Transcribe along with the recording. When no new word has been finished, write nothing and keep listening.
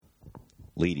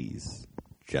Ladies,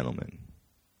 gentlemen,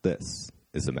 this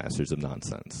is the Masters of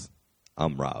Nonsense.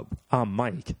 I'm Rob. I'm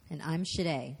Mike. And I'm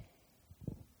Shade.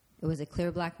 It was a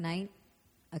clear black night,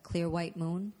 a clear white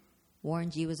moon.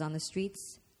 Warren G was on the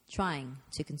streets, trying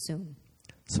to consume.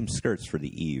 Some skirts for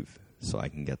the eve, so I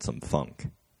can get some funk.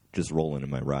 Just rolling in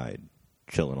my ride,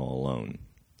 chilling all alone.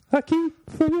 I keep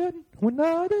forgetting we're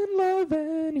not in love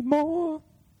anymore.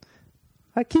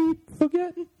 I keep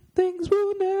forgetting things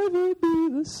will never be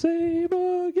the same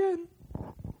again.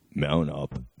 Mount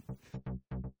up.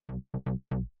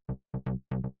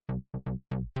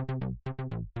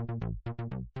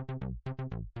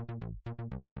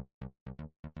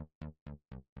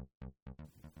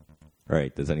 All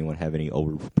right, does anyone have any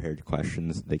over-prepared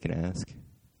questions they can ask?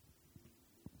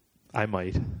 I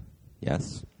might.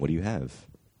 Yes? What do you have?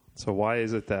 So why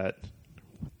is it that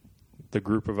the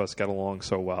group of us get along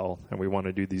so well and we want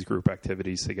to do these group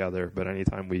activities together, but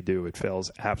anytime we do, it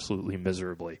fails absolutely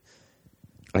miserably?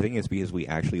 I think it's because we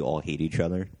actually all hate each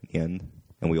other in the end,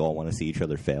 and we all want to see each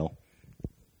other fail.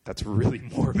 That's really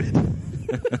morbid.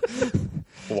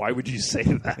 Why would you say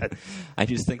that? I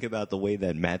just think about the way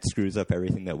that Matt screws up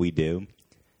everything that we do,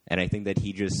 and I think that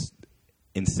he just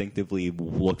instinctively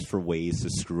looks for ways to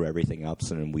screw everything up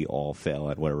so then we all fail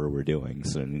at whatever we're doing.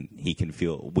 So then we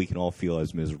can all feel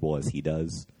as miserable as he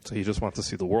does. So he just wants to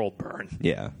see the world burn.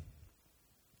 Yeah.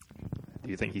 Do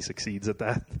you think he succeeds at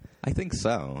that? I think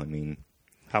so. I mean,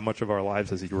 how much of our lives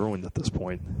has he ruined at this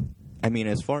point? I mean,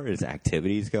 as far as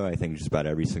activities go, I think just about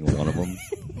every single one of them.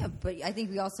 Yeah, but I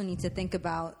think we also need to think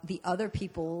about the other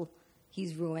people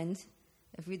he's ruined.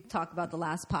 If we talk about the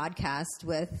last podcast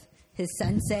with his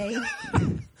sensei.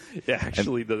 Yeah,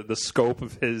 actually, the scope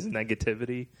of his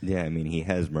negativity. Yeah, I mean, he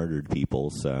has murdered people,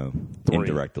 so 3.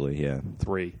 Indirectly, yeah.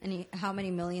 3. And how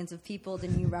many millions of people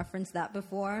didn't you reference that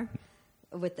before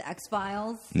with the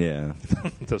X-Files? Yeah.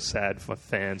 Those sad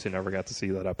fans who never got to see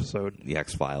that episode. The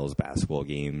X-Files, basketball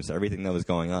games, everything that was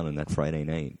going on that Friday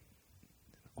night,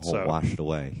 all washed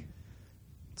away.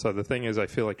 So the thing is, I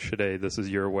feel like, Shade, this is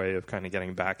your way of kind of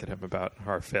getting back at him about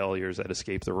our failures at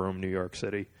Escape the Room, New York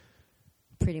City.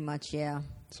 Pretty much, yeah.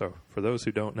 So for those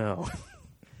who don't know,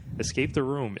 Escape the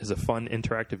Room is a fun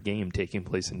interactive game taking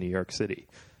place in New York City.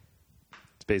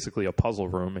 It's basically a puzzle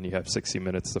room, and you have 60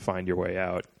 minutes to find your way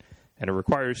out. And it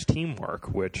requires teamwork,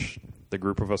 which the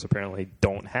group of us apparently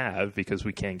don't have because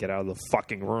we can't get out of the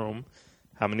fucking room.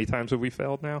 How many times have we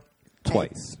failed now?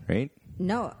 Twice, right?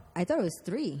 No, I thought it was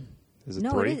 3. Is it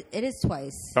no, 3? it is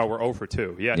twice. Oh, we're 0 for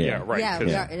 2. Yeah, right.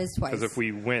 Yeah, it is twice. Because if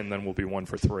we win, then we'll be 1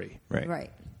 for 3. Right.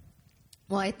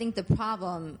 Well, I think the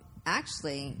problem,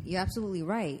 actually, you're absolutely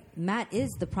right. Matt is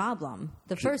the problem.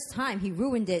 The first time, he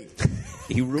ruined it.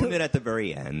 He ruined it at the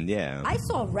very end, yeah. I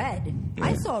saw red. Yeah.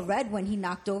 I saw red when he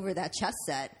knocked over that chess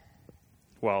set.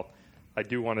 Well, I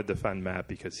do want to defend Matt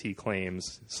because he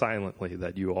claims silently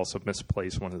that you also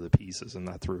misplaced one of the pieces, and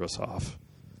that threw us off.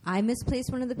 I misplaced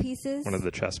one of the pieces? One of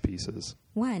the chess pieces.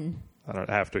 When? I don't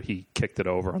know, after he kicked it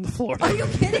over on the floor. Are you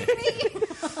kidding me?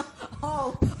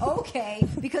 Oh, okay.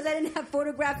 Because I didn't have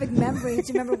photographic memory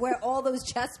to remember where all those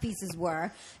chess pieces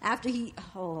were after he...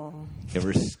 Oh. They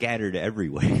were scattered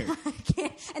everywhere. I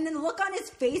can't. And then look on his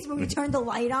face when we turned the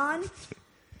light on.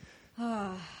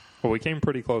 Well, we came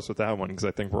pretty close with that one because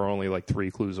I think we're only like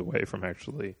 3 clues away from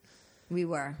actually... We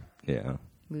were. Yeah.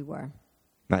 We were.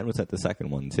 Matt was at the second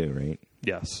one too, right?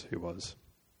 Yes, he was.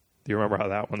 Do you remember how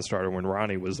that one started when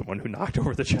Ronnie was the one who knocked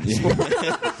over the chessboard?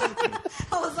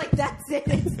 I was like, that's it.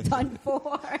 It's done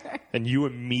for. And you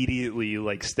immediately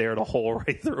stared a hole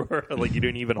right through her. Like you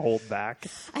didn't even hold back.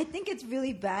 I think it's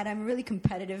really bad. I'm a really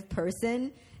competitive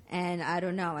person. And I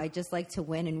don't know. I just like to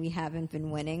win, and we haven't been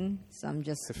winning. So I'm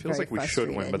just It feels like we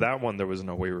should win. But that one, there was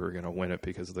no way we were going to win it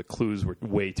because the clues were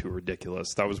way too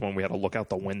ridiculous. That was when we had to look out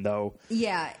the window.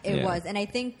 Yeah, it was. And I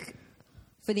think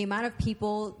for the amount of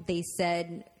people they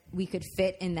said we could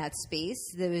fit in that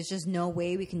space, there was just no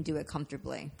way we can do it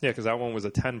comfortably. Yeah, because that one was a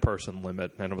 10-person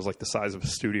limit, and it was like the size of a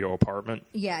studio apartment.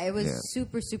 Yeah, it was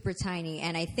super, super tiny,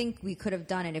 and I think we could have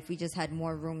done it if we just had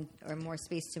more room or more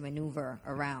space to maneuver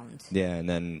around. Yeah, and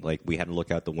then we had to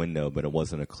look out the window, but it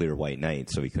wasn't a clear white night,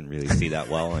 so we couldn't really see that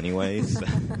well anyways.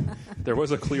 There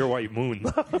was a clear white moon,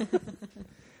 though.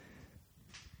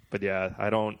 But yeah,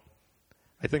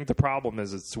 I think the problem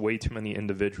is it's way too many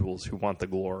individuals who want the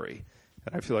glory.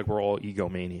 And I feel like we're all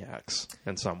egomaniacs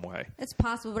in some way. It's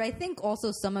possible, but I think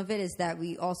also some of it is that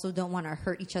we also don't want to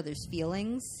hurt each other's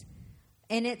feelings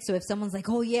in it. So if someone's like,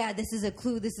 oh, yeah, this is a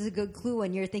clue, this is a good clue,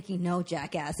 and you're thinking, no,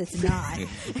 jackass, it's not.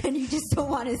 And you just don't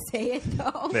want to say it,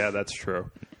 though. Yeah, that's true.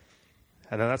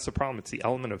 And then that's the problem. It's the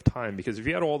element of time. Because if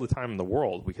you had all the time in the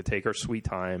world, we could take our sweet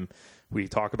time. We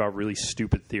talk about really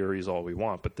stupid theories all we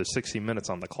want. But there's 60 minutes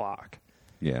on the clock.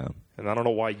 Yeah. And I don't know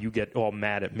why you get all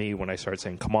mad at me when I start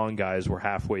saying, come on, guys, we're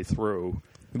halfway through.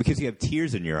 Because you have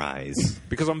tears in your eyes.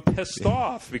 Because I'm pissed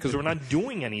off. Because we're not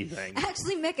doing anything.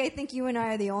 Actually, Mick, I think you and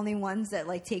I are the only ones that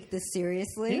like take this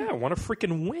seriously. Yeah, I want to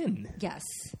freaking win. Yes.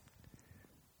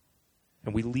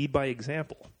 And we lead by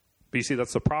example. But you see,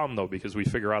 that's the problem, though, because we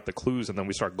figure out the clues and then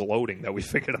we start gloating that we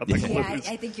figured out the clues.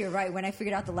 Yeah, I think you're right. When I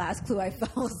figured out the last clue, I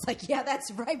was like, yeah, that's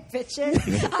right, bitches.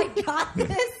 I got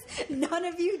this. None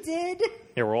of you did.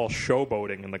 Yeah, we're all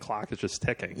showboating and the clock is just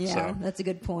ticking. Yeah, So. that's a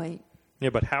good point. Yeah,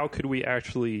 but how could we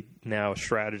actually now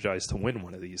strategize to win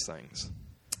one of these things?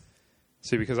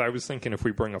 See, because I was thinking if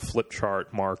we bring a flip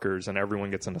chart, markers, and everyone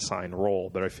gets an assigned role,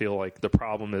 but I feel like the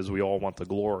problem is we all want the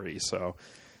glory. So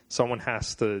someone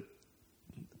has to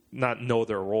not know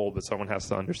their role, but someone has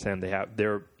to understand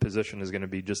their position is going to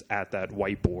be just at that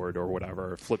whiteboard or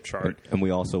whatever, flip chart. And we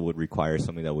also would require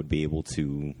somebody that would be able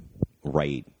to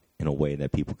write in a way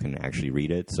that people can actually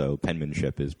read it. So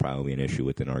penmanship is probably an issue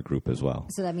within our group as well.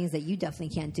 So that means that you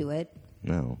definitely can't do it.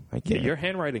 No, I Yeah, can't. your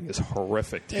handwriting is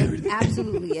horrific, dude. It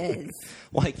absolutely is.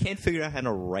 Well, I can't figure out how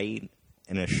to write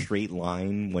in a straight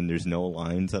line when there's no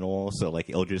lines at all. So, like,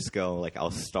 it'll just go, like, I'll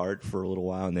start for a little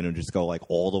while, and then it'll just go, like,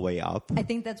 all the way up. I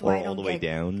think that's why or all the way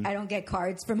down. I don't get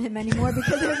cards from him anymore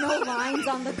because there are no lines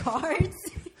on the cards.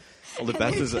 Well, the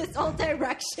best is just all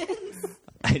directions.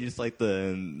 I just like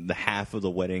the half of the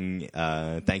wedding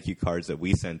thank you cards that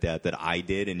we sent out that I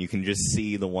did, and you can just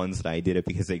see the ones that I did it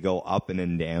because they go up and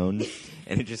then down,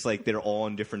 and it's just like they're all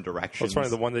in different directions. That's funny.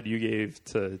 The one that you gave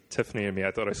to Tiffany and me, I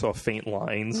thought I saw faint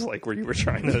lines, like where you were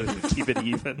trying to keep it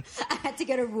even. I had to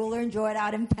get a ruler and draw it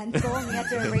out in pencil, and we had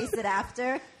to erase it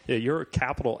after. Yeah, your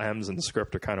capital M's in the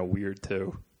script are kind of weird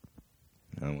too,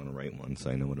 I want to write one so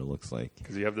I know what it looks like.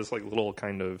 because you have this like little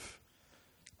kind of,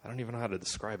 I don't even know how to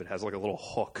describe it. It has like a little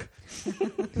hook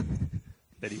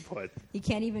that he put. You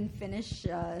can't even finish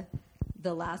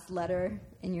the last letter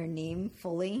in your name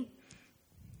fully.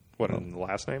 What, in the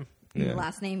last name? Yeah.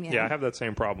 Last name, yeah. Yeah, I have that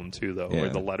same problem too, though, where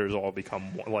Yeah. the letters all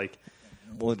become like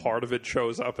Well, part of it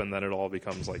shows up and then it all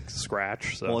becomes like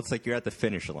scratch. So, well, it's like you're at the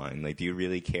finish line. Like, do you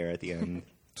really care at the end?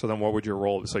 so then what would your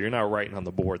role be? So you're not writing on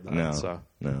the board then. No.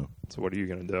 So what are you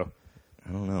going to do?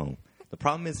 I don't know. The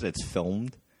problem is that it's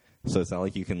filmed, so it's not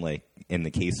like you can, like, in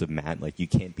the case of Matt, like, you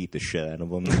can't beat the shit out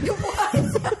of him.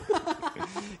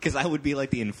 Because I would be like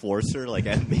the enforcer. Like,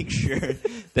 I'd make sure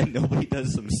that nobody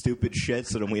does some stupid shit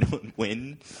so then we don't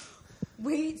win.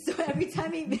 Wait, so every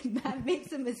time Matt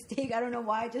makes a mistake, I don't know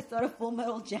why, I just thought of Full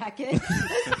Metal Jacket.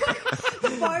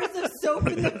 The bars of soap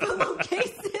in the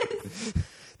pillowcases.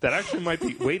 That actually might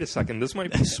be, wait a second, this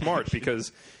might be smart,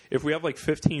 because if we have like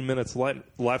 15 minutes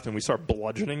left and we start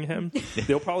bludgeoning him,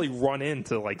 they'll probably run in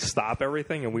to like stop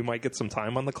everything and we might get some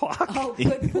time on the clock. Oh,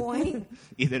 good point.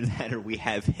 Either that or we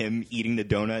have him eating the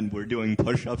donut and we're doing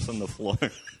push-ups on the floor.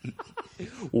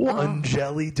 One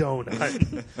jelly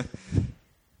donut.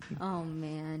 Oh,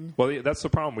 man. Well, yeah, that's the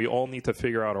problem. We all need to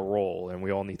figure out a role, and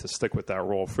we all need to stick with that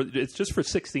role. It's just for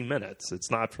 60 minutes. It's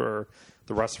not for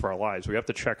the rest of our lives. We have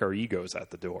to check our egos at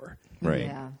the door. Right.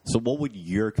 Yeah. So what would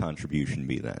your contribution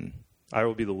be then? I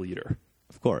will be the leader.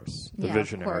 Of course. The Yeah,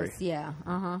 visionary. Of course, yeah.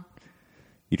 Uh-huh.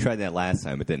 You tried that last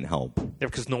time. It didn't help. Yeah,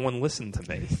 because no one listened to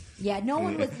me. Yeah, no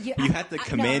one was... You have to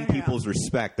command no. people's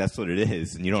respect. That's what it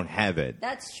is, and you don't have it.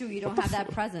 That's true. You don't have that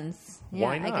presence. Yeah,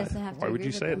 Why not? I guess I have to Why would agree you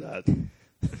with say them. that?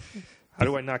 How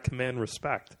do I not command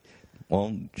respect?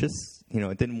 Well, just,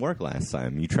 it didn't work last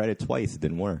time. You tried it twice. It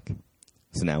didn't work.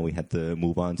 So now we have to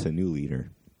move on to a new leader.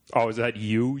 Oh, is that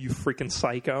you freaking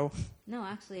psycho? No,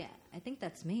 actually, I think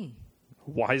that's me.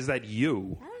 Why is that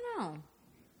you? I don't know.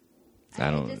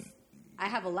 I don't- I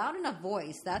have a loud enough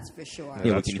voice, that's for sure. Yeah, we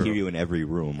that's can true. hear you in every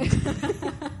room.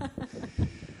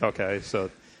 Okay, so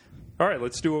all right,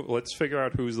 let's figure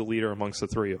out who's the leader amongst the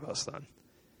three of us then.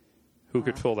 Who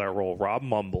could fill that role? Rob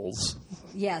mumbles.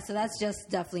 Yeah, so that's just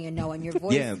definitely a no, and your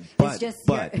voice Yeah, is just...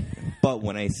 but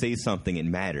when I say something, it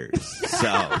matters.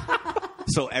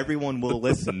 So everyone will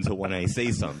listen to when I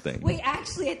say something. Wait,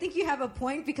 actually, I think you have a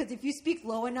point, because if you speak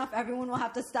low enough, everyone will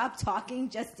have to stop talking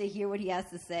just to hear what he has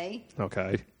to say.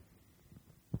 Okay.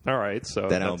 All right, so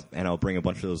Then I'll bring a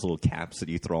bunch of those little caps that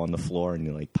you throw on the floor and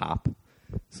you like pop,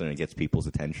 so then it gets people's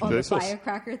attention. Oh, Do the they still-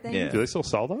 firecracker thing? Yeah. do they still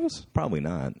sell those? Probably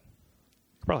not.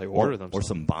 Probably order them. Or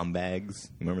some bomb bags.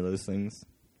 You remember those things?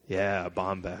 Yeah,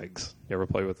 bomb bags. You ever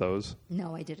play with those?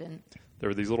 No, I didn't. There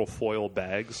were these little foil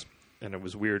bags, and it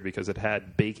was weird because it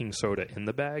had baking soda in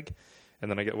the bag, and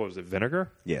then I get, what was it,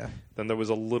 vinegar? Yeah. Then there was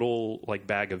a little like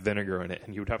bag of vinegar in it,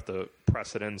 and you would have to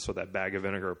press it in so that bag of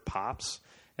vinegar pops,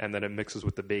 and then it mixes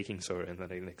with the baking soda, and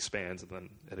then it expands, and then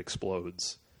it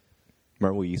explodes.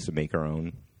 Remember we used to make our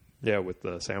own? Yeah, with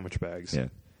the sandwich bags. Yeah.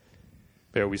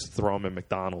 Yeah, we used to throw them in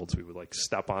McDonald's. We would like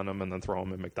step on them and then throw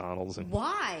them in McDonald's, and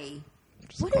Why?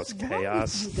 just What cause is wrong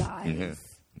chaos. with you guys? Yeah.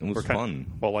 It was We're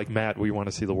fun. Well, like Matt, we want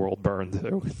to see the world burn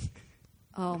too.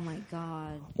 Oh my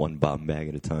god. One bomb bag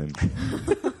at a time.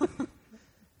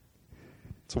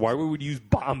 So why would we use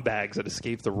bomb bags that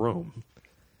escape the room?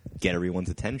 Get everyone's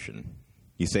attention.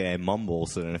 You say I mumble,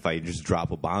 so then if I just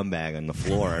drop a bomb bag on the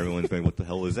floor, everyone's going, what the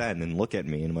hell was that? And then look at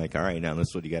me, and I'm like, all right, now this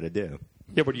is what you got to do.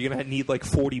 Yeah, but you're going to need like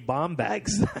 40 bomb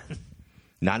bags then.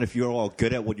 Not if you're all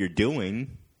good at what you're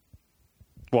doing.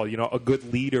 Well, you know, a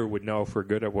good leader would know if we're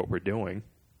good at what we're doing.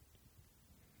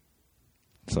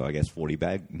 So I guess 40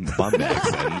 bomb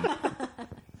bags then.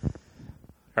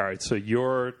 All right, so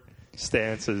your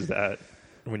stance is that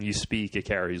when you speak, it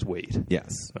carries weight.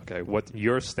 Yes. Okay, what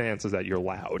your stance is that you're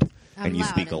loud. I'm and you loud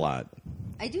speak a lot.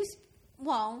 I do.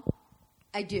 Well,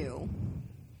 I do.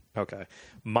 Okay.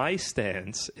 My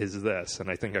stance is this, and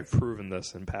I think I've proven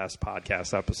this in past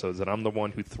podcast episodes, that I'm the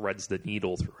one who threads the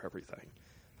needle through everything.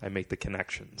 I make the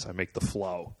connections. I make the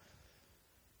flow.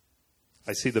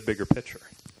 I see the bigger picture.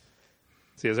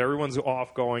 See, as everyone's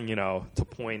off going, you know, to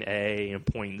point A and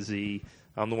point Z,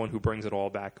 I'm the one who brings it all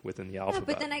back within the Yeah, alphabet.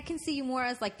 but then I can see you more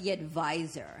as like the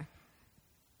advisor.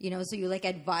 You know, so you like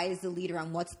advise the leader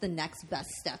on what's the next best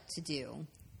step to do.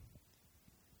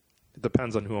 It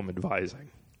depends on who I'm advising.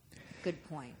 Good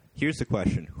point. Here's the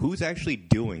question. Who's actually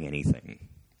doing anything?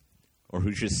 Or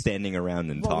who's just standing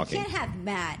around and Well, talking? we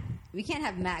can't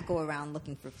have Matt go around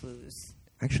looking for clues.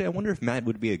 Actually, I wonder if Matt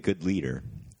would be a good leader.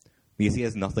 Because he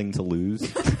has nothing to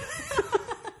lose.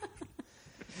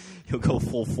 He'll go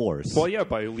full force. Well, yeah,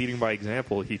 by leading by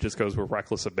example, he just goes with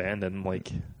reckless abandon.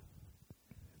 Like,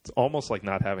 it's almost like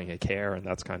not having a care, and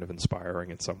that's kind of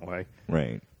inspiring in some way.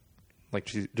 Right. Like,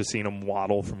 just seeing him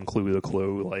waddle from clue to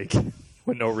clue, like,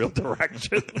 with no real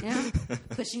direction. Yeah,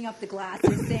 pushing up the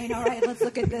glasses, saying, "All right, let's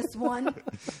look at this one."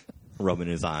 Rubbing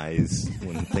his eyes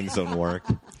when things don't work.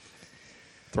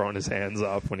 Throwing his hands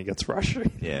up when he gets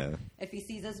frustrated. Yeah. If he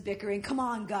sees us bickering, come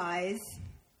on, guys.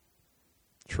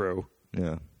 True.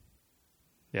 Yeah.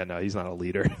 Yeah, no, he's not a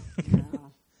leader.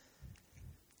 No.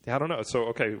 Yeah, I don't know. So,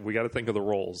 okay, we got to think of the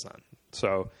roles then.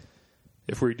 So,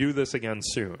 if we do this again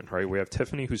soon, right, we have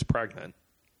Tiffany who's pregnant.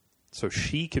 So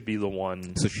she could be the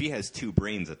one. So she has two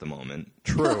brains at the moment.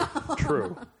 True,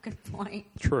 true, Good point.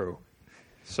 true.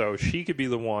 So she could be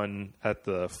the one at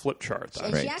the flip chart then.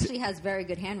 And Right. she actually has very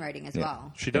good handwriting as Yeah.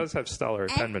 well. She does have stellar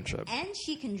penmanship. And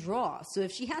she can draw. So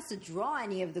if she has to draw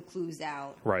any of the clues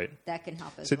out, Right. that can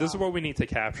help as See, well. this is what we need to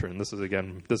capture, and this is,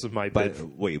 again, this is my By bid.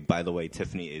 the way,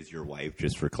 Tiffany is your wife,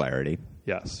 just for clarity.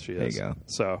 Yes, she There is. you go.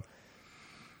 So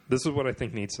this is what I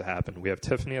think needs to happen. We have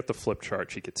Tiffany at the flip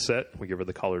chart. She could sit. We give her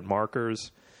the colored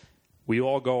markers. We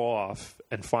all go off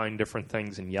and find different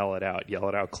things and yell it out. Yell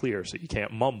it out clear so you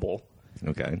can't mumble.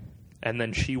 Okay. And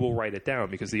then she will write it down,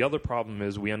 because the other problem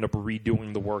is we end up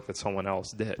redoing the work that someone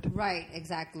else did. Right,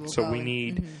 exactly. We'll So go we and-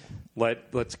 need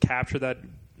let's capture that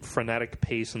frenetic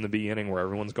pace in the beginning where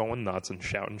everyone's going nuts and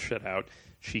shouting shit out.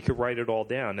 She could write it all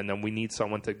down, and then we need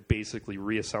someone to basically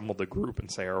reassemble the group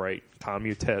and say, all right, calm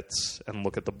your tits and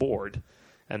look at the board,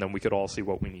 and then we could all see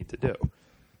what we need to do.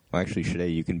 Well, actually,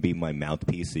 Shade, you can be my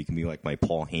mouthpiece, so you can be like my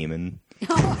Paul Heyman.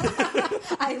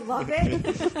 I love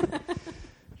it.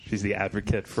 She's the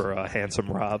advocate for Handsome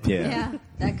Rob. Yeah. Yeah,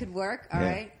 that could work. All Yeah.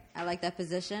 right. I like that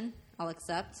position. I'll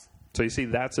accept. So you see,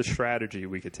 that's a strategy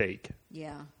we could take.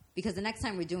 Yeah. Because the next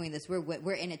time we're doing this,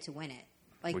 we're in it to win it.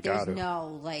 Like, We there's gotta.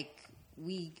 no, like,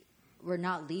 we're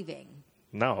not leaving.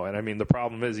 No, and I mean, the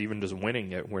problem is even just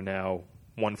winning it, we're now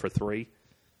 1 for 3.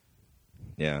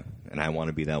 Yeah. And I want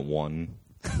to be that one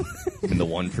in the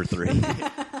 1 for 3.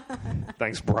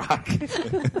 Thanks, Brock.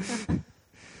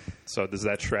 So does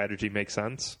that strategy make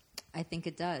sense? I think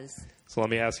it does. So let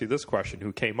me ask you this question.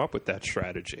 Who came up with that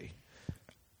strategy?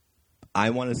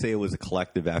 I want to say it was a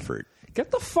collective effort.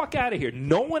 Get the fuck out of here.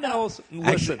 No one else...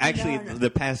 Listen. Actually, No. the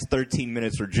past 13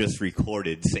 minutes were just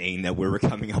recorded saying that we were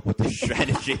coming up with a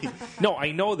strategy. No,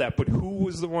 I know that, but who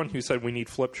was the one who said we need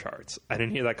flip charts? I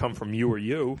didn't hear that come from you or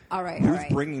you. All right, all Who's right.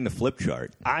 bringing the flip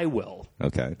chart? I will.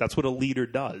 Okay. That's what a leader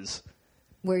does.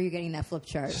 Where are you getting that flip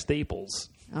chart? Staples.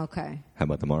 Okay. How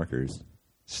about the markers?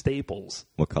 Staples.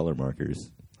 What color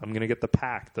markers? I'm going to get the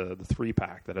pack, the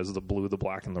 3-pack that has the blue, the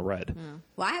black, and the red.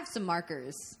 Well, I have some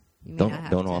markers. You may not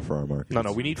have Don't to. offer our markers.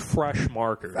 No, we need fresh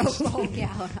markers. Oh,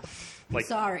 yeah. Like-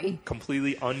 Sorry.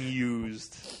 Completely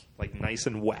unused, like nice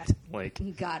and wet. Like,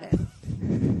 You got it.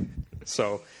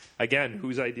 So, again,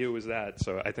 whose idea was that?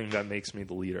 So I think that makes me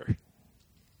the leader.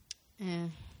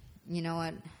 You know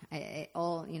what?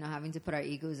 Having to put our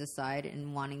egos aside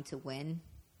and wanting to win,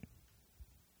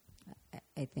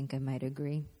 I think I might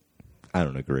agree. I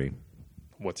don't agree.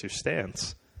 What's your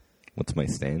stance? What's my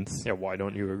stance? Yeah, why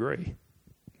don't you agree?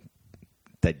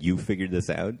 That you figured this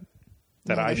out?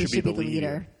 That No, I that he should be the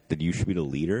leader. That you should be the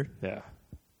leader? Yeah.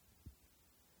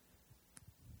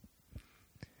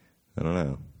 I don't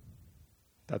know.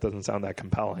 That doesn't sound that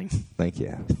compelling. Thank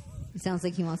you. It sounds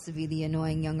like he wants to be the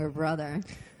annoying younger brother.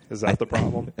 Is that the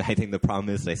problem? I think the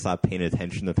problem is I stopped paying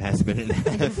attention the past minute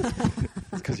and a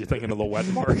half. Because you're thinking of the wet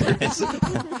markers.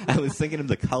 I was thinking of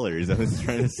the colors. I was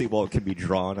trying to see what could be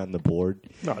drawn on the board.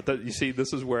 No, you see,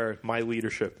 this is where my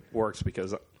leadership works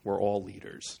because we're all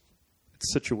leaders.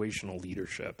 It's situational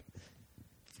leadership.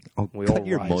 Oh, We cut all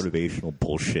your rise. motivational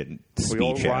bullshit speech We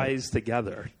all out. rise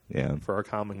together Yeah. for a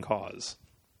common cause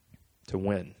to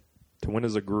win. To win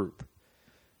as a group.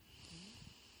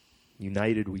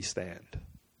 United we stand.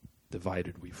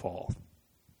 Divided we fall.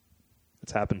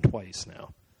 It's happened twice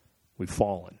now. We've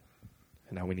fallen.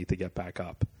 And now we need to get back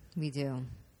up. We do.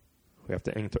 We have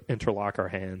to interlock our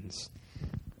hands.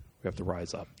 We have to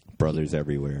rise up. Brothers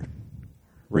everywhere,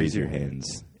 raise your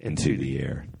hands into the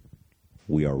air.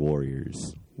 We are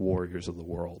warriors. Warriors of the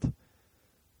world.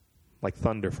 Like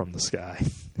thunder from the sky.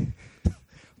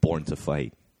 Born to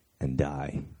fight and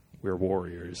die. We're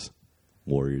warriors.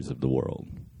 Warriors of the world.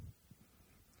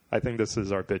 I think this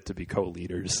is our bit to be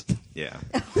co-leaders. Yeah.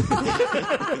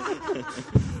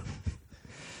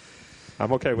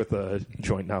 I'm okay with the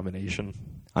joint nomination.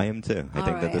 I am too. I All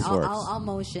think that right, this I'll, works. I'll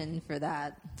motion for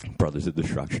that. Brothers of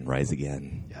Destruction, rise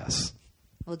again. Yes.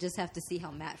 We'll just have to see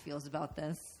how Matt feels about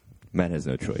this. Matt has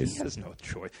no He choice. has no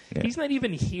choice. Yeah. He's not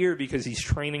even here because he's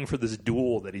training for this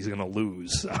duel that he's going to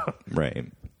lose. Right.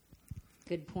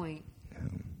 Good point.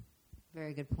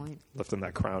 Very good point. Lifting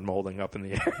that crown molding up in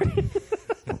the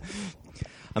air.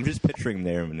 I'm just picturing him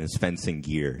there in his fencing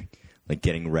gear, like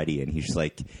getting ready, and he's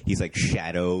like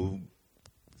shadow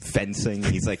fencing.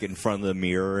 He's like in front of the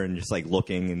mirror and just like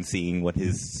looking and seeing what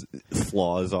his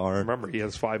flaws are. Remember, he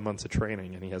has 5 months of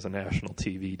training and he has a national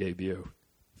TV debut.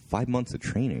 5 months of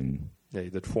training. Yeah, he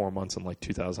did 4 months in like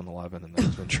 2011 and then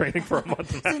he's been training for a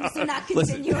month and a half. So not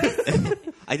Listen. continuous.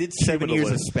 I did Shame 7 of the years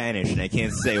of list. Spanish, and I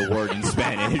can't say a word in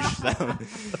Spanish. So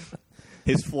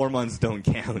his 4 months don't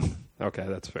count. Okay,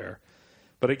 that's fair.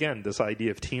 But again, this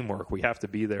idea of teamwork, we have to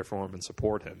be there for him and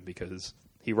support him because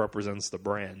he represents the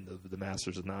brand of the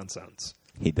Masters of Nonsense.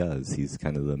 He does. He's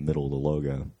kind of the middle of the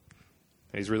logo. And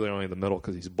he's really only in the middle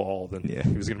because he's bald, and Yeah.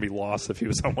 he was going to be lost if he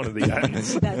was on one of the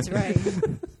ends. That's right.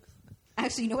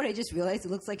 Actually, you know what I just realized? It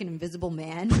looks like an invisible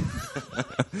man.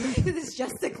 It's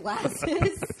just the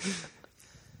glasses.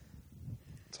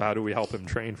 So how do we help him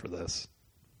train for this?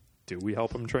 Do we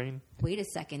help him train? Wait a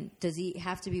second. Does he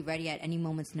have to be ready at any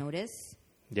moment's notice?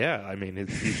 Yeah, I mean,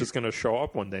 he's just going to show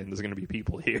up one day and there's going to be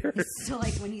people here. So,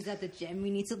 like, when he's at the gym, we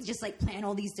need to just, like, plan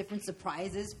all these different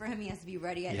surprises for him. He has to be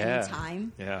ready at Yeah. any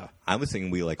time. Yeah. I was thinking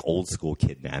we like old school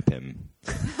kidnap him,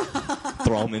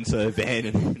 throw him into a van,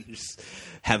 and just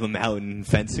have him out and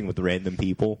fencing with random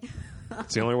people.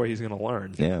 It's the only way he's going to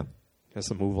learn. Yeah. He has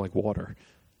to move like water.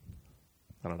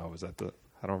 I don't know.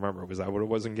 I don't remember. Was that what it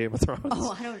was in Game of Thrones?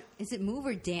 Oh, I don't. Is it move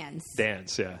or dance?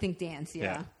 Dance, yeah. I think dance, yeah.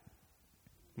 Yeah.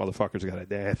 Motherfucker's got to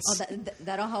dance. Oh,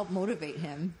 that'll help motivate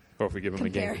him. Or if we give him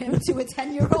Compare a game. him to a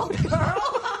 10-year-old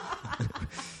girl.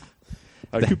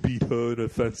 I could beat her in a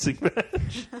fencing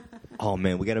match. Oh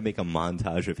man, we got to make a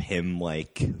montage of him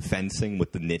like fencing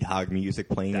with the Nidhogg music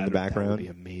playing in the That would background. be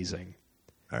amazing.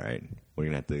 All right, we're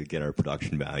gonna have to get our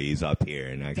production values up here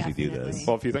and actually do Definitely. this.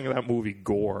 Well, if you think of that movie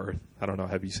Gore, I don't know.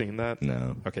 Have you seen that?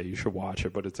 No. Okay, you should watch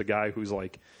it. But it's a guy who's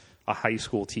like a high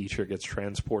school teacher gets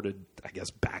transported, I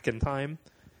guess, back in time.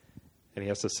 And he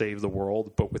has to save the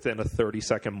world. But within a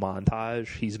 30-second montage,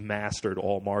 he's mastered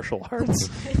all martial arts.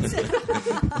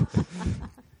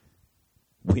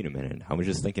 Wait a minute, I was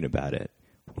just thinking about it.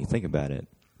 When you think about it,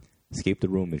 Escape the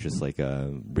Room is just like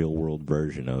a real world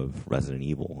version of Resident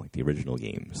Evil, like the original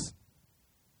games.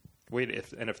 Wait,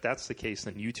 if that's the case,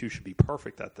 then you two should be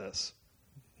perfect at this.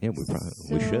 Yeah,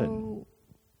 we should.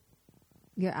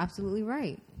 You're absolutely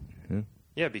right.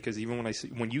 Yeah, because even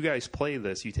when you guys play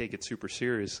this, you take it super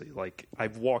seriously. Like,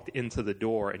 I've walked into the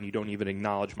door and you don't even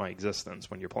acknowledge my existence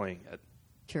when you're playing it.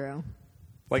 True.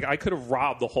 Like, I could have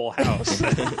robbed the whole house.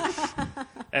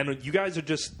 And you guys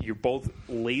you're both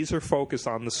laser focused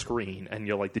on the screen, and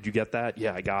you're like, did you get that?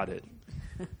 Yeah, I got it.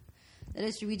 That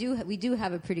is true. We do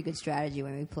have a pretty good strategy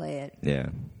when we play it. Yeah,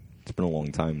 it's been a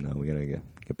long time though. We gotta get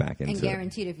back into And it.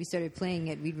 guaranteed if we started playing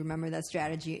it, we'd remember that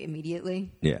strategy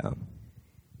immediately. Yeah,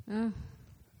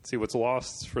 See, what's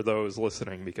lost for those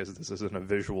listening, because this isn't a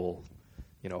visual,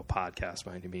 podcast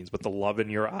by any means, but the love in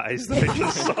your eyes that I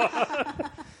just saw.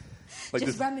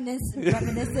 Just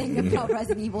reminiscing about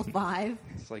Resident Evil 5.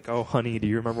 It's like, oh, honey, do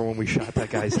you remember when we shot that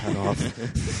guy's head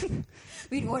off?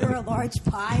 We'd order a large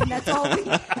pie, and that's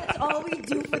all we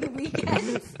do for the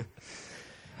weekend.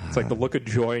 It's like the look of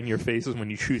joy in your faces when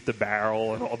you shoot the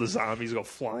barrel and all the zombies go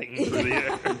flying through the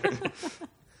air.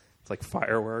 It's like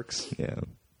fireworks. Yeah.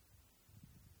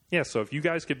 Yeah, so if you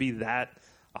guys could be that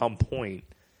on point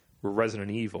with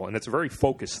Resident Evil, and it's a very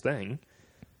focused thing,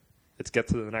 it's get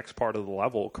to the next part of the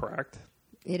level, correct?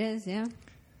 It is, yeah.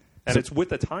 And it's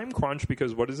with a time crunch,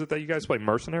 because what is it that you guys play?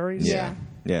 Mercenaries? Yeah.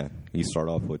 Yeah. You start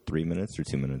off with 3 minutes or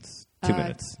 2 minutes? 2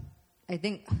 minutes. I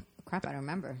think, crap, I don't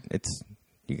remember.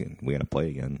 We gotta play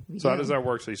again. So how does that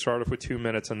work? So you start off with 2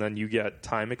 minutes, and then you get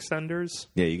time extenders?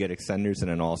 Yeah, you get extenders, and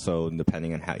then also,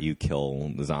 depending on how you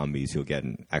kill the zombies, you'll get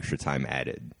an extra time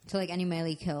added. So, like, any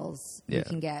melee kills, you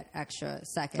can get extra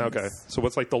seconds. Okay. So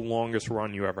what's, like, the longest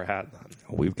run you ever had, then?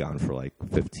 We've gone for,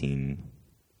 15,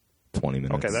 20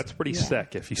 minutes. Okay, that's pretty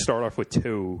sick. If you start off with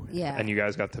 2, and you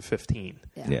guys got to 15.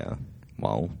 Yeah.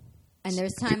 Well. And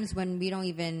there's times when we don't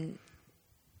even...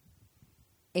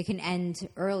 It can end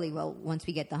early. Well, once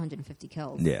we get the 150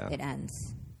 kills, it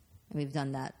ends. And we've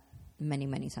done that many,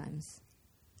 many times.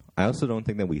 I also don't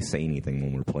think that we say anything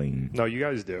when we're playing. No, you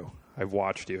guys do. I've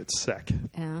watched you. It's sick.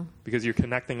 Yeah. Because you're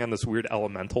connecting on this weird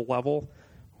elemental level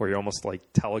where you're almost like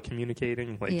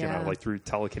telecommunicating, like through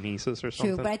telekinesis or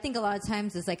something. True, but I think a lot of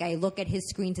times it's like I look at his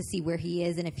screen to see where he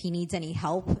is and if he needs any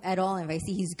help at all. And if I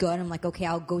see he's good, I'm like, okay,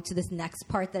 I'll go to this next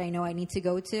part that I know I need to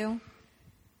go to.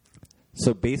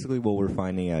 So basically what we're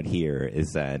finding out here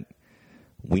is that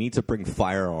we need to bring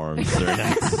firearms to our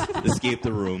next escape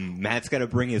the room. Matt's got to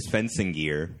bring his fencing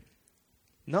gear.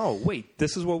 No, wait.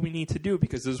 This is what we need to do,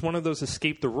 because there's one of those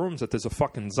escape the rooms that there's a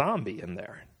fucking zombie in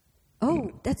there.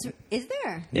 Oh, is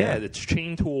there? Yeah, it's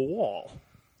chained to a wall.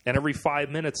 And every 5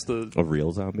 minutes A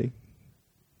real zombie?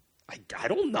 I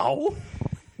don't know.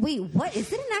 Wait, what?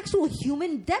 Is it an actual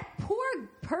human? That poor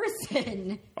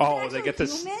person. Oh, they get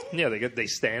this. Human? Yeah, they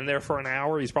stand there for an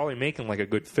hour. He's probably making like a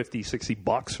good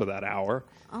 $50-$60 for that hour.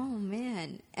 Oh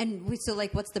man! And so,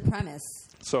 like, what's the premise?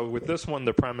 So with this one,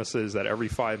 the premise is that every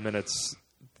 5 minutes,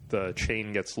 the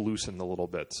chain gets loosened a little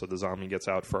bit, so the zombie gets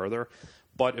out further.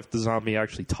 But if the zombie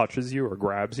actually touches you or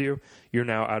grabs you, you're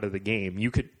now out of the game. You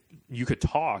could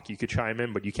talk, you could chime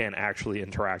in, but you can't actually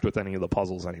interact with any of the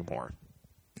puzzles anymore.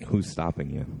 Who's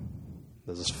stopping you?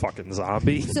 There's this fucking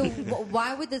zombie. So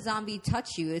why would the zombie touch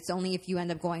you? It's only if you end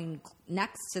up going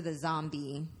next to the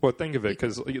zombie. Well, think of it,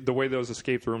 because the way those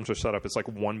escape rooms are set up, it's like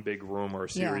one big room or a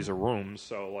series of rooms.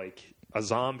 So, like, a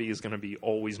zombie is going to be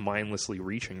always mindlessly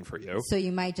reaching for you. So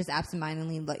you might just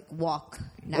absentmindedly, like, walk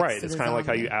next to the zombie. Right. It's kind of like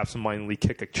how you absentmindedly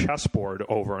kick a chessboard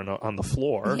over on the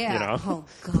floor. Yeah. You know? Oh,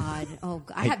 God.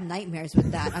 I have nightmares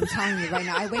with that. I'm telling you right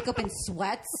now. I wake up in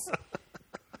sweats.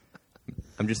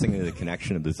 I'm just thinking of the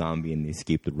connection of the zombie and the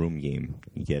escape the room game.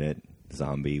 You get it?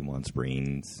 Zombie wants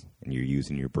brains, and you're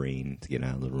using your brain to get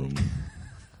out of the room.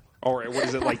 All right, what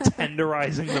is it, like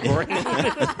tenderizing the brain?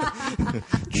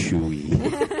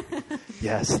 Chewy.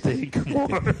 Yes, think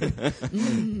more.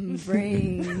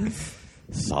 Brains.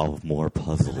 Solve more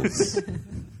puzzles.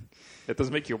 It does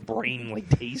make your brain, like,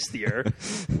 tastier.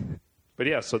 But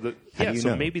yeah, so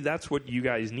maybe that's what you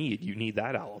guys need. You need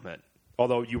that element.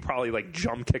 Although you probably, like,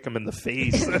 jump kick him in the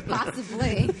face.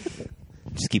 Possibly.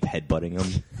 Just keep headbutting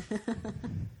him.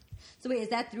 So wait, is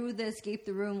that through the Escape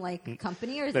the Room, like,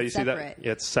 company, or is you it separate? See that?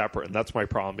 Yeah, it's separate, and that's my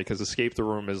problem, because Escape the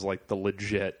Room is, like, the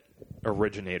legit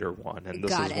originator one, and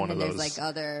this is one of those. There's, like,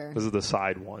 other... This is the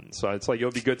side one. So it's like,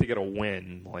 it'll be good to get a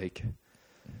win, like...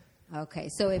 Okay,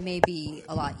 so it may be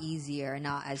a lot easier,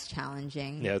 not as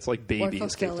challenging. Yeah, it's like baby or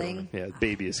escape the room. Yeah,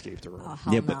 baby escape the room. Oh,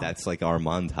 Yeah, but that's like our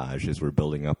montage as we're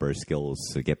building up our skills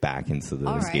to get back into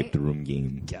the escape the room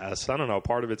game. Yes, I don't know.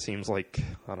 Part of it seems like,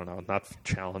 I don't know, not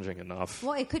challenging enough.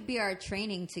 Well, it could be our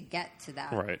training to get to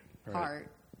that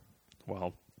part.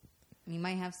 Well, you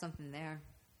might have something there.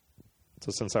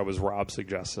 So since I was Rob's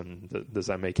suggestion, does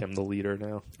that make him the leader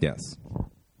now? Yes,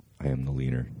 I am the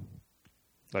leader.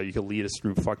 You could lead us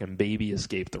through fucking baby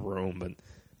escape the room, but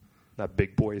not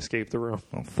big boy escape the room.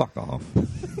 Oh, fuck off.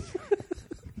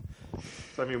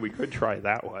 So, I mean, we could try it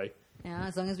that way. Yeah,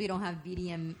 as long as we don't have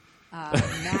BDM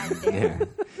Matt there.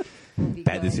 We'll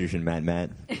bad decision, Matt.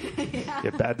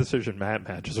 Yeah, bad decision,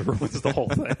 Matt just ruins the whole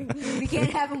thing. We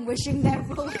can't have him wishing that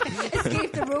we'll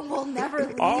escape the room. We'll never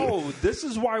leave. Oh, this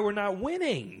is why we're not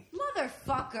winning.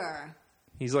 Motherfucker.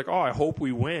 He's like, I hope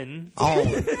we win.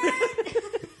 Oh.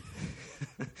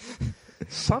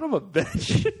 Son of a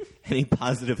bitch. any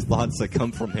positive thoughts that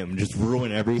come from him just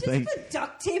ruin everything. Just put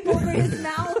duct tape over his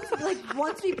mouth. Like,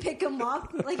 once we pick him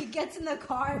up, like, he gets in the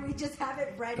car and we just have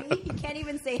it ready. He can't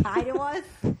even say hi to us.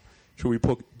 Should we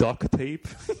put duct tape?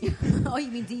 Oh, you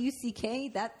mean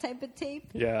DUCK? That type of tape?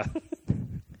 Yeah.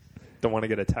 Don't want to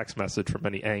get a text message from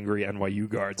any angry NYU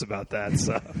guards about that.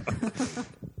 So,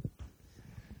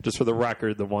 just for the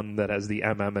record, the one that has the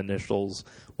MM initials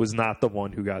was not the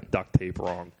one who got duct tape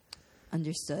wrong.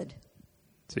 Understood.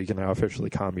 So you can now officially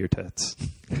calm your tits.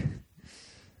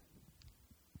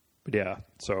 But yeah,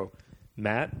 so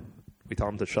Matt, we tell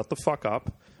him to shut the fuck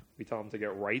up. We tell him to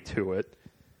get right to it.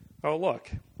 Oh, look.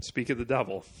 Speak of the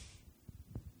devil.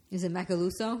 Is it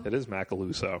Macaluso? It is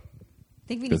Macaluso. I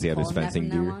think we Does need he to have call his him fencing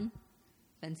that from gear? now on.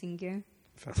 Fencing gear?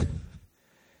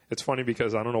 It's funny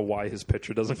because I don't know why his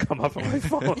picture doesn't come up on my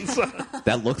phone. So.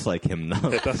 That looks like him, though.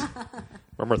 It does.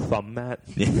 Remember Thumb Matt?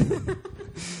 Wait,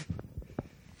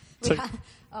 So- go ahead.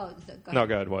 No,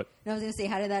 go ahead. What? No, I was going to say,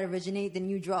 how did that originate? Then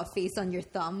you draw a face on your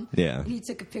thumb. Yeah. And you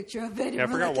took a picture of it. Yeah, I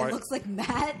and we're forgot like, why. It looks like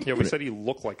Matt. Yeah, we said he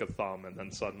looked like a thumb, and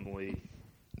then suddenly...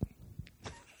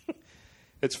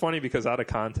 It's funny because out of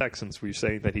context, since we're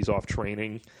saying that he's off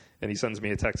training, and he sends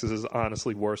me a text, this is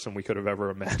honestly worse than we could have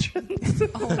ever imagined.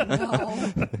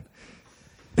 Oh, no.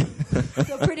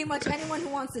 So pretty much anyone who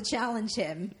wants to challenge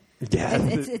him, Yeah.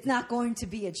 it's not going to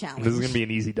be a challenge. This is going to be an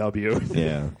easy W.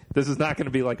 Yeah. This is not going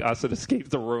to be like us at Escape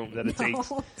the Room, that it No.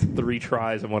 takes 3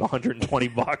 tries and what,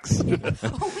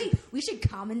 $120? Oh, wait. We should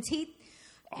commentate.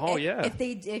 Oh, yeah.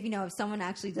 If someone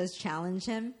actually does challenge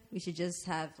him, we should just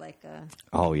have like a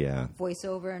Oh, yeah.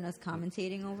 voiceover and us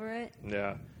commentating over it.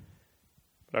 Yeah.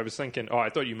 But I was thinking, I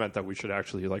thought you meant that we should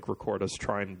actually like record us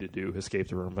trying to do Escape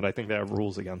the Room, but I think they have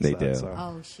rules against They that. do. So.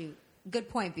 Oh, shoot. Good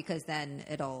point, because then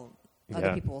other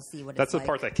Yeah. people will see what That's it's the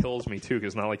part that kills me, too,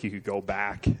 because it's not like you could go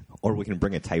back. Or we can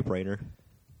bring a typewriter.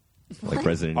 Like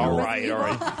Resident All Evil. right, all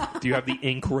right. Do you have the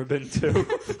ink ribbon, too?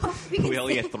 We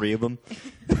only get 3 of them.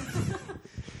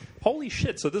 Holy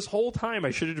shit. So this whole time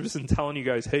I should have just been telling you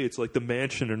guys, hey, it's like the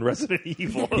mansion in Resident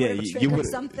Evil. Yeah, Trick you or would.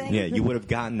 something. Yeah, you would have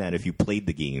gotten that if you played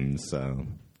the games. So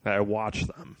I watch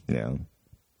them. yeah,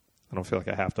 I don't feel like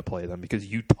I have to play them because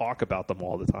you talk about them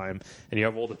all the time, and you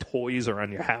have all the toys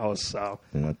around your house. So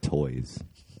they're not toys.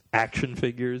 action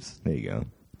figures. There you go.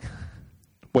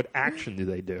 What action do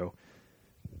they do?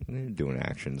 They're doing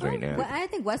actions right now. Well, I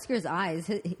think Wesker's eyes,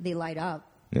 they light up.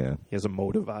 Yeah. He has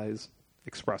emotive eyes,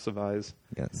 expressive eyes.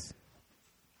 Yes.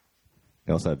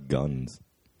 They also have guns,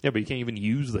 Yeah, but you can't even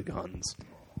use the guns.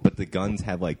 but the guns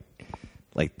have like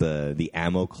the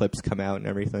ammo clips come out and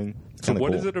everything. It's So kinda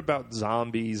what cool. is it about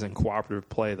zombies and cooperative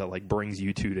play that like brings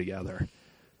you two together?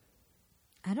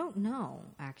 I don't know,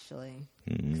 actually.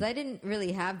 Mm-hmm. Because I didn't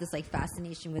really have this like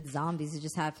fascination with zombies. It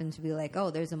just happened to be like,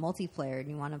 oh, there's a multiplayer and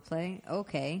you want to play?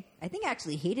 Okay. I think I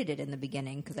actually hated it in the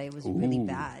beginning because I was really Ooh,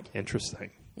 bad.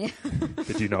 Interesting. Yeah.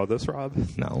 Did you know this, Rob?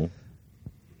 No.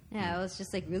 Yeah, I was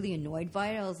just like really annoyed by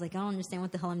it. I was like, I don't understand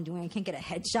what the hell I'm doing. I can't get a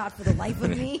headshot for the life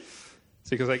of me.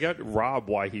 See, because I get Rob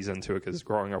why he's into it, because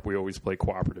growing up we always play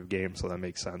cooperative games, so that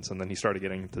makes sense. And then he started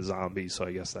getting into zombies, so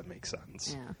I guess that makes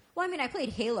sense. Yeah. Well, I mean, I played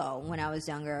Halo when I was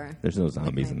younger. There's no with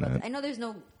zombies my in brother. that. I know there's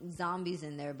no zombies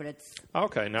in there, but it's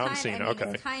Okay, now I'm kind- seeing. I mean, Okay,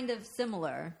 it's kind of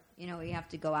similar. You know, you have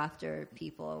to go after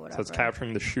people or whatever. so it's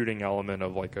capturing the shooting element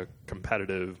of like a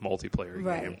competitive multiplayer game,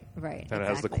 Right, right. and it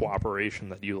has the exactly. cooperation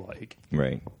that you like.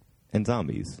 Right. And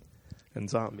zombies. And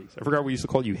zombies. I forgot we used to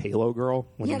call you Halo Girl.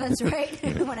 When Yeah, you- that's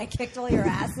right. When I kicked all your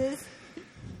asses.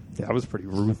 Yeah, that was pretty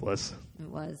ruthless. It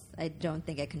was. I don't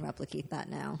think I can replicate that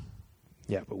now.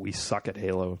 Yeah, but we suck at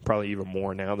Halo. Probably even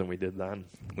more now than we did then.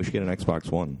 We should get an Xbox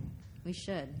One. We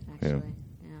should, actually.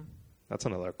 Yeah. That's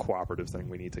another cooperative thing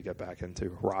we need to get back into.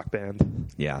 Rock Band.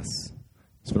 Yes.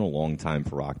 It's been a long time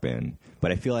for Rock Band.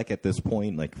 But I feel like at this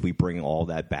point, like, if we bring all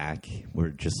that back, we're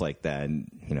just like that,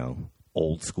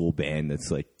 old school band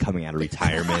that's, like, coming out of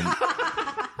retirement.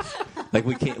 Like,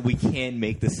 we can't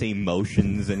make the same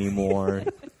motions anymore.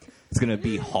 It's going to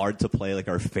be hard to play. Like,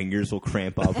 our fingers will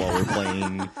cramp up while we're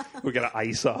playing. We got to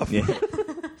ice up. Yeah.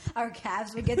 Our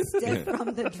calves would get stiff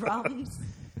from the drums.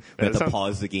 We have to sounds-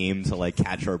 pause the game to, like,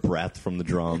 catch our breath from the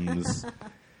drums.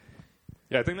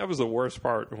 Yeah, I think that was the worst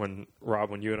part when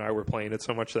you and I were playing it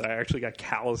so much that I actually got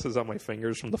calluses on my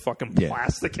fingers from the fucking Yeah.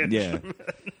 plastic Yeah. instrument.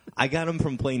 I got them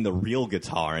from playing the real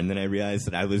guitar, and then I realized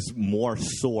that I was more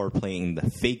sore playing the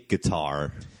fake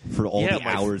guitar for all Yeah, the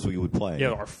my- hours we would play.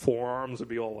 Yeah, our forearms would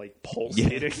be all like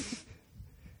pulsating.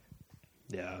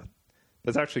 Yeah.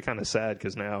 That's actually kind of sad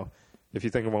because now, if you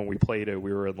think of when we played it,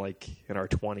 we were in our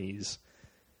 20s.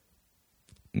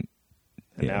 And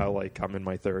Yeah. now, I'm in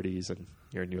my 30s and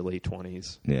you're in your late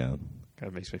 20s. Yeah.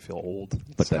 That makes me feel old.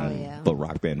 But then, but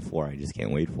Rock Band 4, I just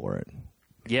can't wait for it.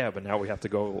 Yeah, but now we have to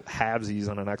go halvesies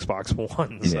on an Xbox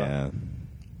One. So. Yeah.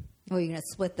 Well, you're going to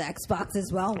split the Xbox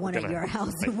as well? One at your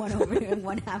house and one over here and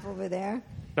one half over there?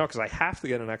 No, because I have to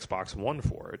get an Xbox One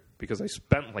for it because I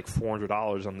spent like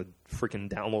 $400 on the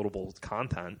freaking downloadable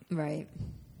content. Right.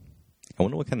 I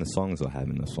wonder what kind of songs they'll have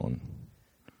in this one.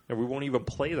 And we won't even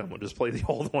play them. We'll just play the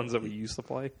old ones that we used to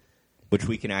play. Which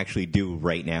we can actually do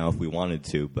right now if we wanted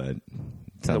to, but...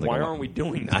 Then why aren't we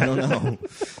doing that? I don't know.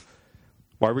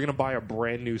 Why are we going to buy a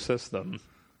brand new system?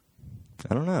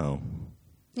 I don't know.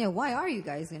 Yeah, why are you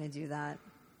guys going to do that?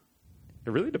 It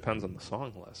really depends on the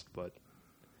song list, but...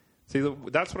 See,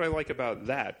 that's what I like about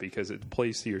that, because it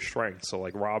plays to your strengths. So,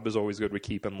 like, Rob is always good with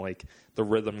keeping, like, the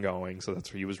rhythm going, so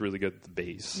that's where he was really good at the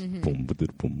bass. Boom, boom,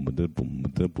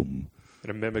 boom, boom. And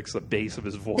it mimics the bass of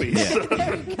his voice.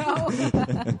 There we go.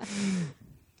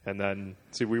 And then,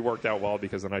 see, we worked out well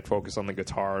because then I'd focus on the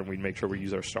guitar and we'd make sure we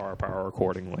use our star power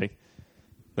accordingly.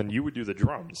 Then you would do the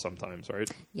drums sometimes, right?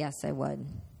 Yes, I would.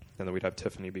 And then we'd have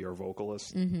Tiffany be our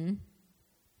vocalist. Mm-hmm.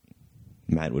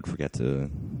 Matt would forget to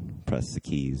press the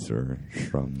keys or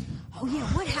strum. Oh, yeah.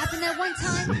 What happened that one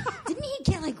time? Didn't he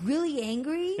get, like, really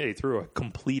angry? Yeah, he threw a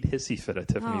complete hissy fit at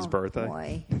Tiffany's birthday.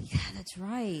 Boy. Yeah, that's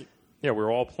right. Yeah, we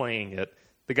were all playing it.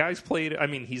 The guy's played, I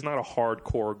mean, he's not a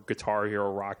hardcore Guitar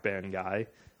Hero Rock Band guy,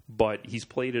 but he's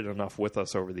played it enough with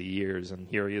us over the years, and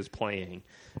here he is playing.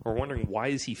 We're wondering, why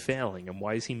is he failing, and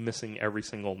why is he missing every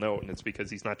single note? And it's because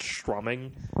he's not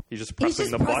strumming. He's just pressing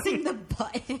the button. the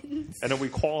buttons. And then we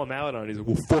call him out on it. He's like,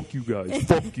 well, fuck you guys.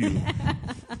 Fuck you.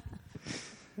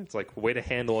 It's like, way to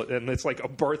handle it. And it's like a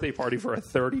birthday party for a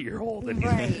 30-year-old. And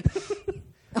right.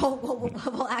 Oh,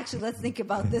 well, actually, let's think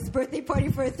about this. Birthday party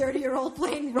for a 30-year-old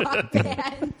playing Rock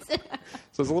Band.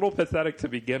 So it's a little pathetic to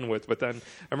begin with, but then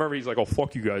I remember he's like, oh,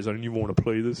 fuck you guys. I didn't even want to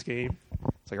play this game.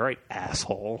 It's like, all right,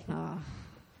 asshole.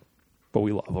 But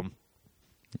we love him.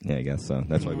 Yeah, I guess so.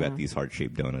 That's why we got these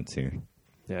heart-shaped donuts here.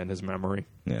 Yeah, in his memory.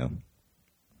 Yeah.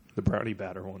 The brownie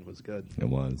batter one was good. It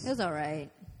was. It was all right.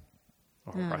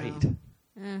 All right.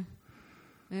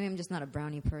 Maybe I'm just not a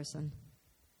brownie person.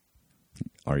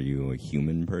 Are you a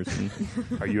human person?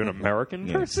 Are you an American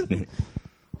Yes. person?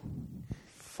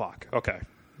 Fuck. Okay.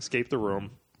 Escape the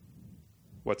room.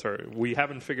 We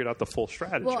haven't figured out the full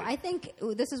strategy. Well, I think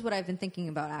this is what I've been thinking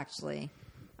about, actually.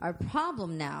 Our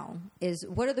problem now is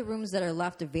what are the rooms that are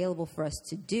left available for us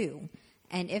to do?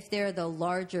 And if they're the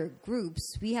larger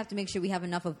groups, we have to make sure we have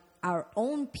enough of our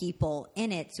own people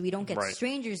in it so we don't get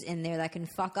strangers in there that can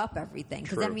fuck up everything.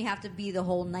 Because then we have to be the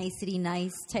whole nicety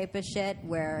nice type of shit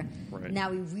where now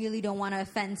we really don't want to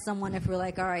offend someone if we're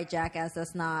like, all right, jackass,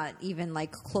 that's not even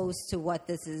like close to what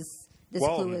this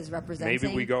clue is representing.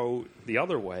 Maybe we go the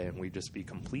other way and we just be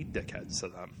complete dickheads to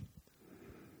them.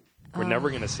 We're never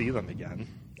going to see them again.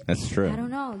 That's true. I don't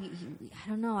know.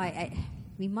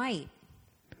 We might.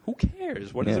 Who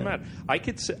cares? What does it matter? I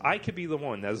could be the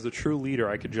one as the true leader.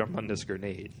 I could jump on this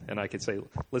grenade and I could say,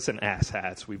 "Listen,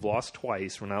 asshats, we've lost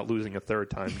twice. We're not losing a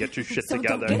third time. Get your shit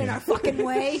together. Don't get in our fucking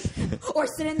way, or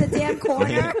sit in the damn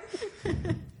corner."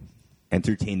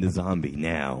 Entertain the zombie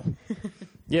now.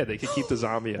 Yeah, they could keep the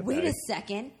zombie at bay. Wait a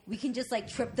second. We can just like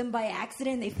trip them by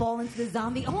accident. They fall into the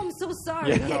zombie. Oh, I'm so sorry.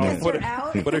 Yeah, I guess you're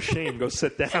out. What a shame. Go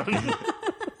sit down.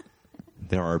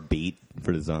 There are bait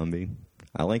for the zombie.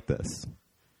 I like this.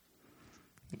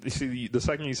 You see, the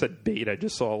second you said bait, I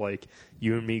just saw like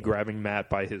you and me grabbing Matt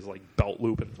by his like belt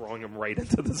loop and throwing him right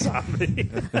into the zombie.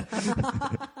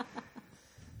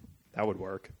 That would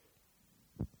work.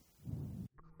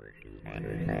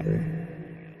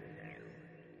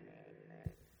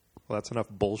 Well, that's enough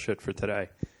bullshit for today.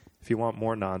 If you want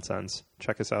more nonsense,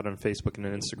 check us out on Facebook and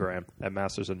Instagram at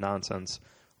Masters of Nonsense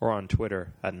or on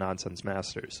Twitter at Nonsense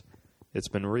Masters. It's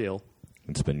been real.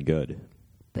 It's been good.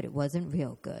 But it wasn't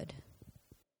real good.